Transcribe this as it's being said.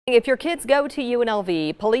If your kids go to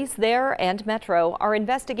UNLV, police there and Metro are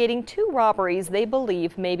investigating two robberies they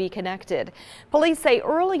believe may be connected. Police say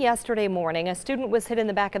early yesterday morning, a student was hit in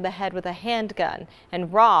the back of the head with a handgun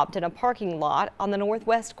and robbed in a parking lot on the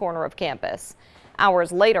northwest corner of campus.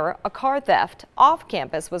 Hours later, a car theft off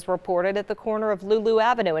campus was reported at the corner of Lulu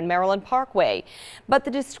Avenue and Maryland Parkway. But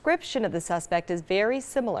the description of the suspect is very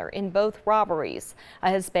similar in both robberies.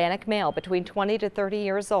 A Hispanic male between 20 to 30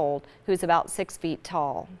 years old who's about 6 feet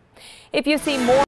tall. If you see more